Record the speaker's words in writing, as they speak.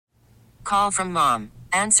call from mom.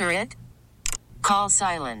 Answer it. Call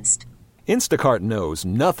silenced. Instacart knows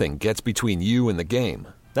nothing gets between you and the game.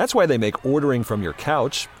 That's why they make ordering from your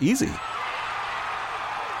couch easy.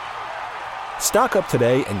 Stock up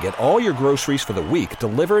today and get all your groceries for the week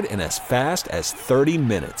delivered in as fast as 30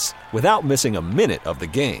 minutes without missing a minute of the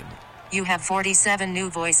game. You have 47 new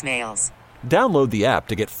voicemails. Download the app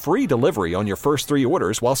to get free delivery on your first 3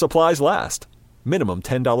 orders while supplies last. Minimum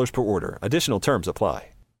 $10 per order. Additional terms apply.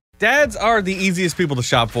 Dads are the easiest people to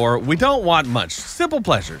shop for. We don't want much. Simple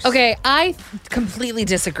pleasures. Okay, I completely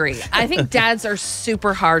disagree. I think dads are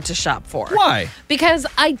super hard to shop for. Why? Because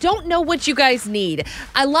I don't know what you guys need.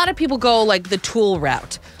 A lot of people go like the tool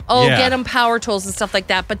route. Oh, Yeah. get them power tools and stuff like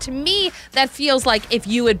that. But to me, that feels like if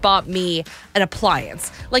you had bought me an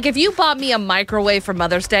appliance. Like if you bought me a microwave for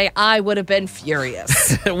Mother's Day, I would have been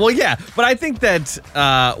furious. Well, yeah, but I think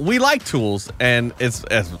that we like tools, and it's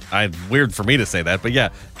weird for me to say that, but yeah,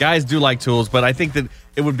 guys do like tools, but I think that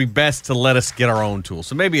it would be best to let us get our own tools.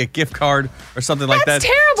 So maybe a gift card or something like that. That's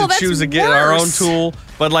terrible. To That's choose to get our own worse. tool.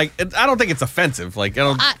 But like, I don't think it's offensive. Like, I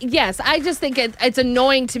don't. Yes, I just think it's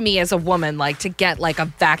annoying to me as a woman, like to get like a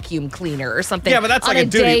vacuum cleaner or something. Yeah, but that's on like a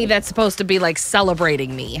duty. day that's supposed to be like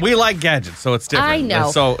celebrating me. We like gadgets, so it's different. I know.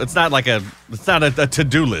 And so it's not like a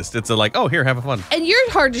to-do list. It's oh, here, have fun. And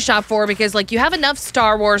you're hard to shop for because like you have enough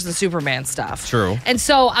Star Wars and Superman stuff. True. And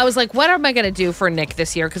so I was like, what am I going to do for Nick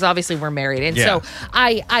this year? Because obviously we're married. And Yeah.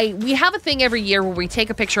 so we have a thing every year where we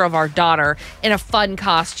take a picture of our daughter in a fun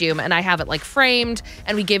costume, and I have it like framed,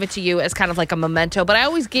 and we give it to you as kind of like a memento. But I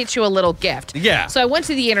always get you a little gift. Yeah. So I went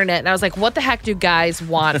to the internet and I was like, what the heck do guys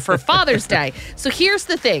want for Father's Day? So here's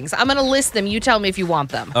the things. I'm going to list them. You tell me if you want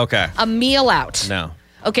them. Okay. A meal out. No.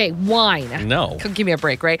 Okay, wine. No. Give me a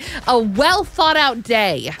break, right? A well thought out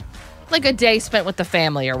day. Like a day spent with the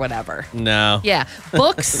family or whatever. No. Yeah.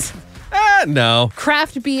 Books, No.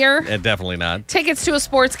 craft beer, Definitely not. tickets to a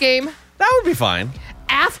sports game, That would be fine.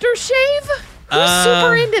 aftershave. Who's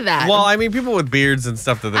super into that? Well, I mean, people with beards and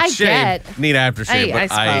stuff that I shave get. need aftershave, I but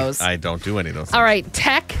suppose. I don't do any of those things. All right,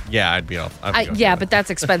 tech. Yeah, I'd be off. Yeah, but that's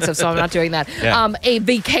expensive, so I'm not doing that. Yeah. A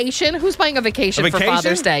vacation. Who's buying a vacation, for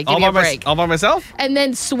Father's Day? Give me a break. All by myself? And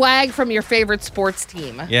then swag from your favorite sports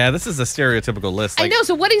team. Yeah, this is a stereotypical list. I know.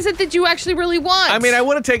 So what is it that you actually really want? I mean, I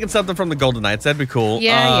would have taken something from the Golden Knights. That'd be cool.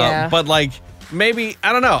 Yeah. But like, maybe,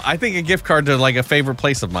 I don't know. I think a gift card to like a favorite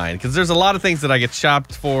place of mine, because there's a lot of things that I get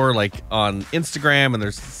shopped for like on Instagram, and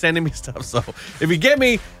they're sending me stuff. So if you get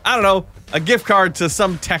me, I don't know, a gift card to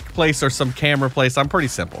some tech place or some camera place, I'm pretty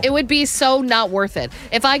simple. It would be so not worth it.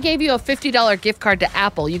 If I gave you a $50 gift card to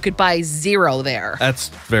Apple, you could buy 0 there. That's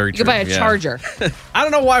very true. You could buy a yeah. charger. I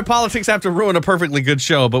don't know why politics have to ruin a perfectly good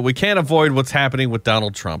show, but we can't avoid what's happening with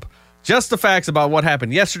Donald Trump. Just the facts about what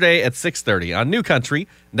happened yesterday at 6:30 on New Country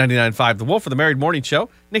 99.5 The Wolf for the Married Morning Show.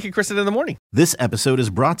 Nick and Kristen in the morning. This episode is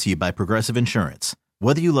brought to you by Progressive Insurance.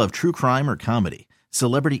 Whether you love true crime or comedy,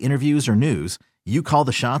 celebrity interviews or news, you call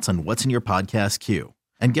the shots on what's in your podcast queue.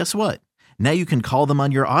 And guess what? Now you can call them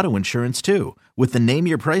on your auto insurance too with the Name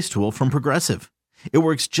Your Price tool from Progressive. It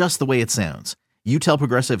works just the way it sounds. You tell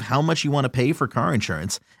Progressive how much you want to pay for car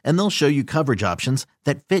insurance, and they'll show you coverage options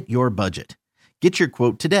that fit your budget. Get your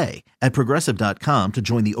quote today at Progressive.com to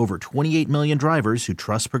join the over 28 million drivers who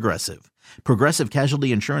trust Progressive. Progressive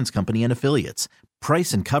Casualty Insurance Company and Affiliates.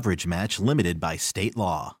 Price and coverage match limited by state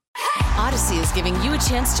law. Odyssey is giving you a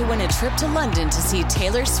chance to win a trip to London to see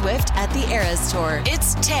Taylor Swift at the Eras Tour.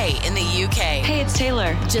 It's Tay in the UK. Hey, it's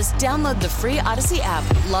Taylor. Just download the free Odyssey app,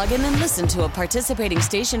 log in and listen to a participating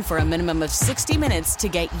station for a minimum of 60 minutes to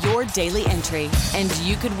get your daily entry. And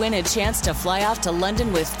you could win a chance to fly off to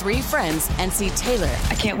London with 3 friends and see Taylor.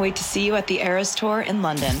 I can't wait to see you at the Eras Tour in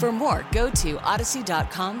London. For more, go to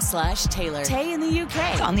odyssey.com/Taylor. Tay in the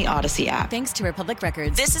UK. It's on the Odyssey app. Thanks to Republic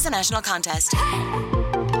Records. This is a national contest.